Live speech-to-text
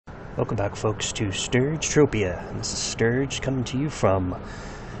Welcome back, folks, to StirgeTropia. And this is Sturge coming to you from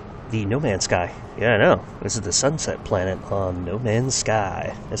the No Man's Sky. Yeah, I know. This is the sunset planet on No Man's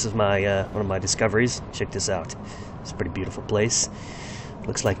Sky. This is my one of my discoveries. Check this out. It's a pretty beautiful place.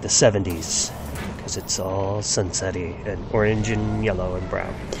 Looks like the 70s because it's all sunsetty and orange and yellow and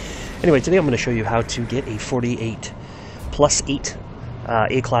brown. Anyway, today I'm going to show you how to get a 48+8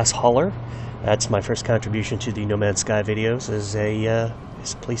 A-class hauler. That's my first contribution to the No Man's Sky videos. Is a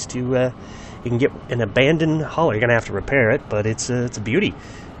place to you can get an abandoned hauler. You're gonna have to repair it, but it's a beauty.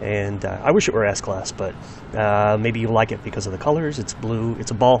 And I wish it were S-class, but maybe you like it because of the colors. It's blue. It's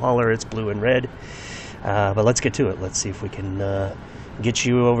a ball hauler. It's blue and red. But let's get to it. Let's see if we can get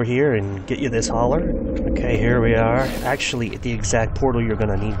you over here and get you this hauler. Okay, here we are. Actually, at the exact portal you're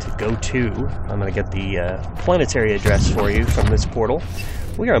gonna need to go to. I'm gonna get the planetary address for you from this portal.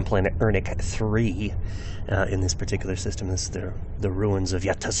 We are on planet Ernic 3 in this particular system. This is the ruins of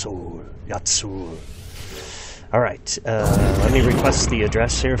Yatsul. Alright, let me request the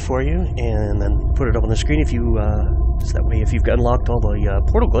address here for you, and then put it up on the screen if you, so that way if you've unlocked all the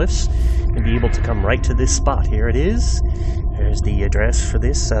portal glyphs, you'll be able to come right to this spot. Here it is. There's the address for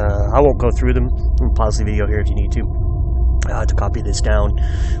this. I won't go through them. You can pause the video here if you need to copy this down,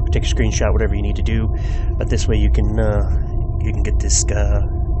 or take a screenshot, whatever you need to do. But this way you can get this,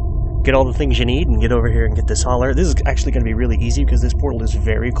 get all the things you need and get over here and get this hauler. This is actually going to be really easy because this portal is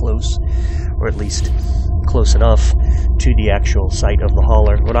very close, or at least close enough to the actual site of the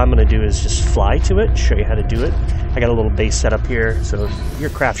hauler. What I'm going to do is just fly to it, show you how to do it. I got a little base set up here, so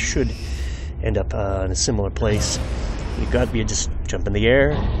your craft should end up in a similar place. You just jump in the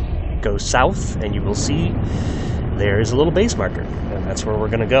air, go south, and you will see there's a little base marker, and that's where we're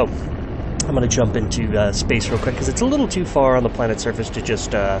going to go. I'm going to jump into space real quick because it's a little too far on the planet's surface to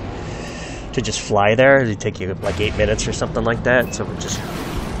just fly there. It'd take you like 8 minutes or something like that. So we'll just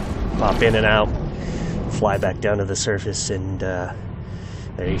pop in and out, fly back down to the surface, and there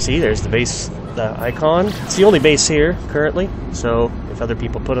you see. There's the base, the icon. It's the only base here currently. So if other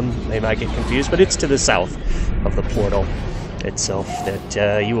people put them, they might get confused. But it's to the south of the portal itself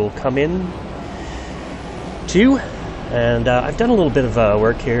that you will come in to. And I've done a little bit of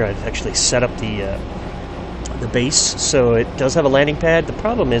work here. I've actually set up the base, so it does have a landing pad. The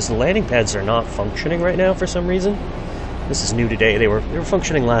problem is the landing pads are not functioning right now for some reason. This is new today. They were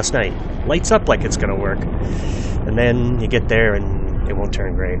functioning last night. Lights up like it's going to work, and then you get there and it won't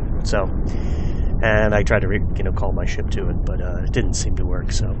turn green. So, and I tried to call my ship to it, but it didn't seem to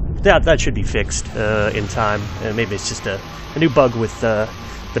work. So that should be fixed in time. Maybe it's just a new bug with the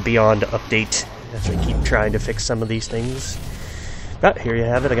Beyond update. As I keep trying to fix some of these things. But here you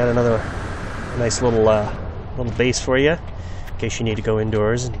have it. I got another nice little base for you, in case you need to go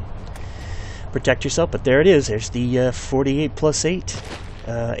indoors and protect yourself. But there it is. There's the 48+8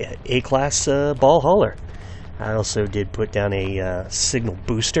 A-class ball hauler. I also did put down a signal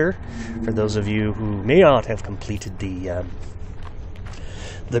booster for those of you who may not have completed the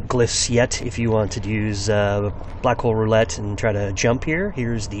glyphs yet. If you want to use black hole roulette and try to jump here,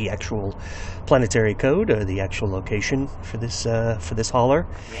 here's the actual planetary code, or the actual location for this hauler.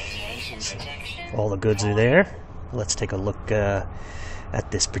 All the goods are there. Let's take a look at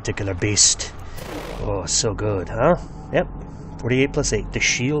this particular beast. Oh, so good, huh? Yep, 48+8, the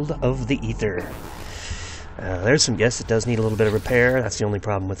Shield of the Ether. There's some guess it does need a little bit of repair. That's the only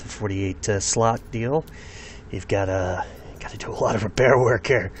problem with the 48 slot deal. You've got to do a lot of repair work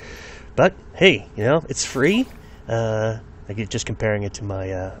here, but hey, it's free. Just comparing it to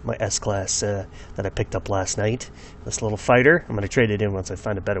my my S-class that I picked up last night. This little fighter. I'm going to trade it in once I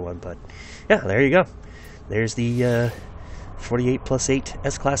find a better one. But yeah, there you go. There's the 48+8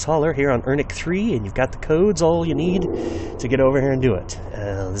 S-class hauler here on Ernic 3, and you've got the codes, all you need to get over here and do it.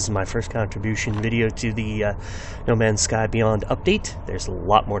 This is my first contribution video to the No Man's Sky Beyond update. There's a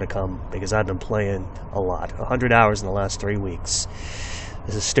lot more to come because I've been playing a lot. 100 hours in the last 3 weeks.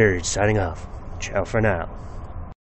 This is Sturge signing off. Ciao for now.